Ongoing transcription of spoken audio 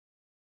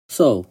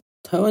So,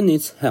 Taiwan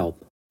needs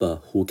help, but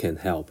who can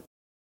help?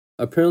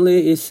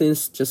 Apparently, it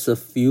seems just a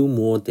few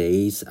more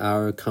days,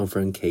 our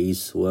confirmed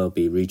case will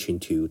be reaching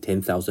to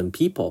 10,000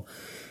 people,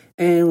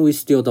 and we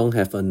still don't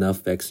have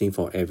enough vaccine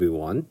for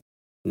everyone.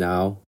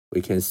 Now,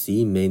 we can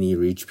see many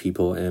rich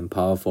people and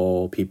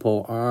powerful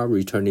people are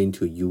returning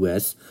to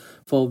US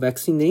for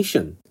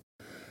vaccination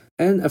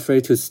and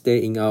afraid to stay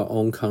in our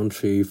own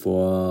country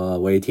for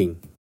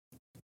waiting.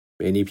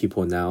 Many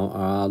people now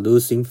are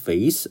losing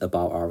faith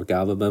about our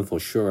government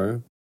for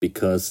sure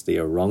because they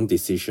are wrong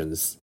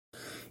decisions.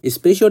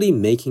 Especially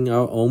making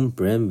our own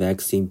brand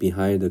vaccine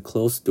behind the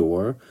closed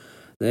door,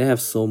 they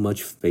have so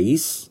much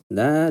faith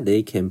that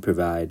they can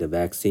provide the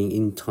vaccine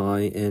in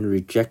time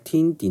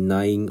and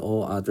denying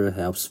all other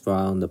helps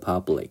from the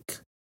public.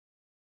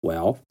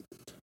 Well,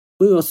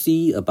 we will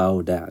see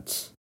about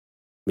that.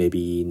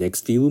 Maybe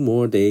next few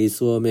more days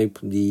or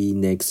maybe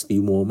next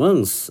few more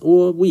months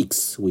or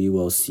weeks, we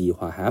will see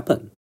what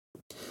happens.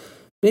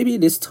 Maybe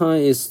this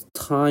time is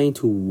time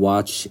to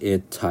watch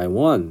it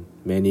Taiwan.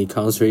 Many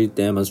countries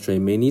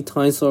demonstrate many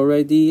times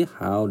already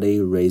how they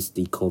raised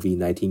the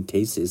COVID-19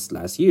 cases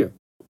last year.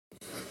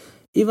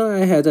 Even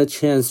I had a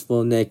chance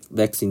for next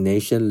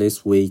vaccination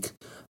this week,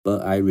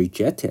 but I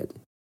rejected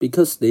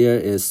because there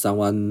is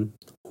someone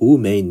who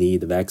may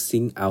need the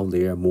vaccine out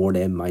there more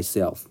than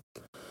myself.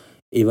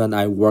 Even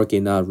I work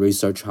in a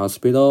research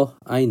hospital,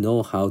 I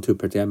know how to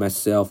protect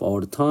myself all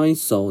the time,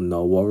 so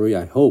no worry,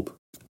 I hope.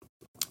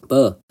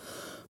 But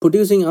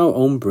producing our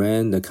own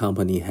brand, the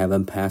company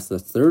haven't passed the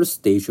third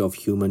stage of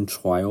human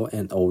trial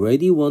and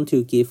already want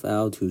to give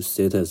out to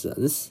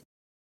citizens.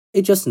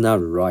 It's just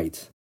not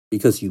right,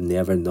 because you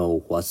never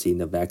know what's in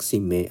the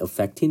vaccine may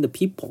affecting the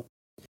people.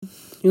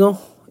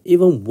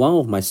 Even one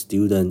of my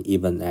students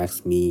even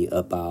asked me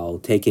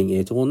about taking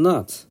it or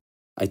not.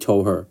 I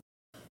told her,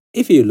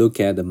 if you look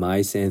at the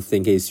mice and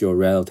think it's your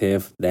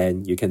relative,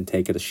 then you can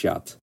take a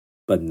shot.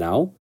 But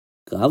now,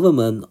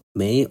 government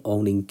may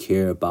only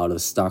care about the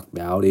stock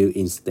value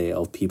instead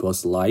of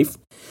people's life,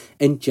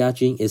 and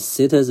judging its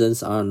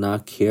citizens are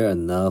not care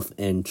enough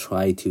and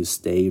try to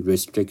stay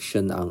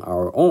restriction on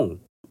our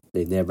own.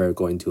 They're never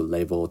going to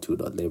level to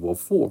the level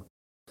 4.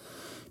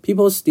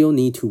 People still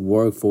need to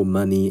work for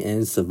money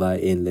and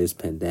survive in this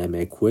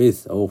pandemic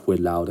with or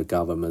without the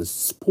government's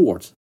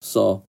support,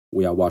 so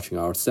we are watching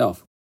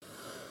ourselves.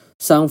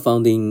 Some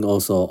funding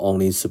also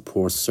only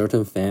supports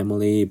certain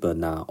family, but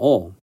not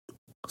all.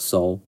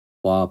 So,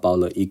 what about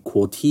the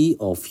equality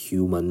of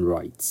human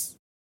rights?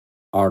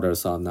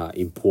 Others are not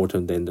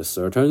important than the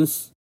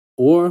certains,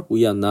 or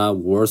we are not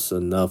worth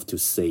enough to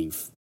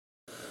save.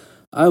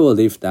 I will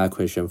leave that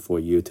question for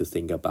you to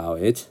think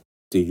about it.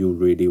 Do you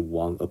really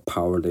want a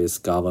powerless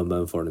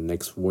government for the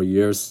next 4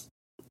 years?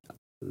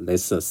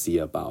 Let's see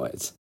about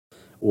it.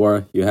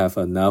 Or you have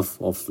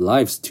enough of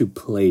lives to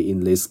play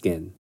in this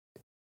game.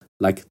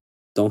 Like,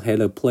 don't hate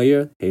a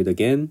player, hate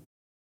again.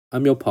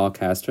 I'm your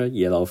podcaster,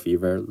 Yellow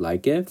Fever.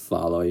 Like it,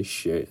 follow it,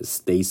 share it,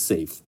 stay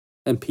safe,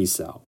 and peace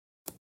out.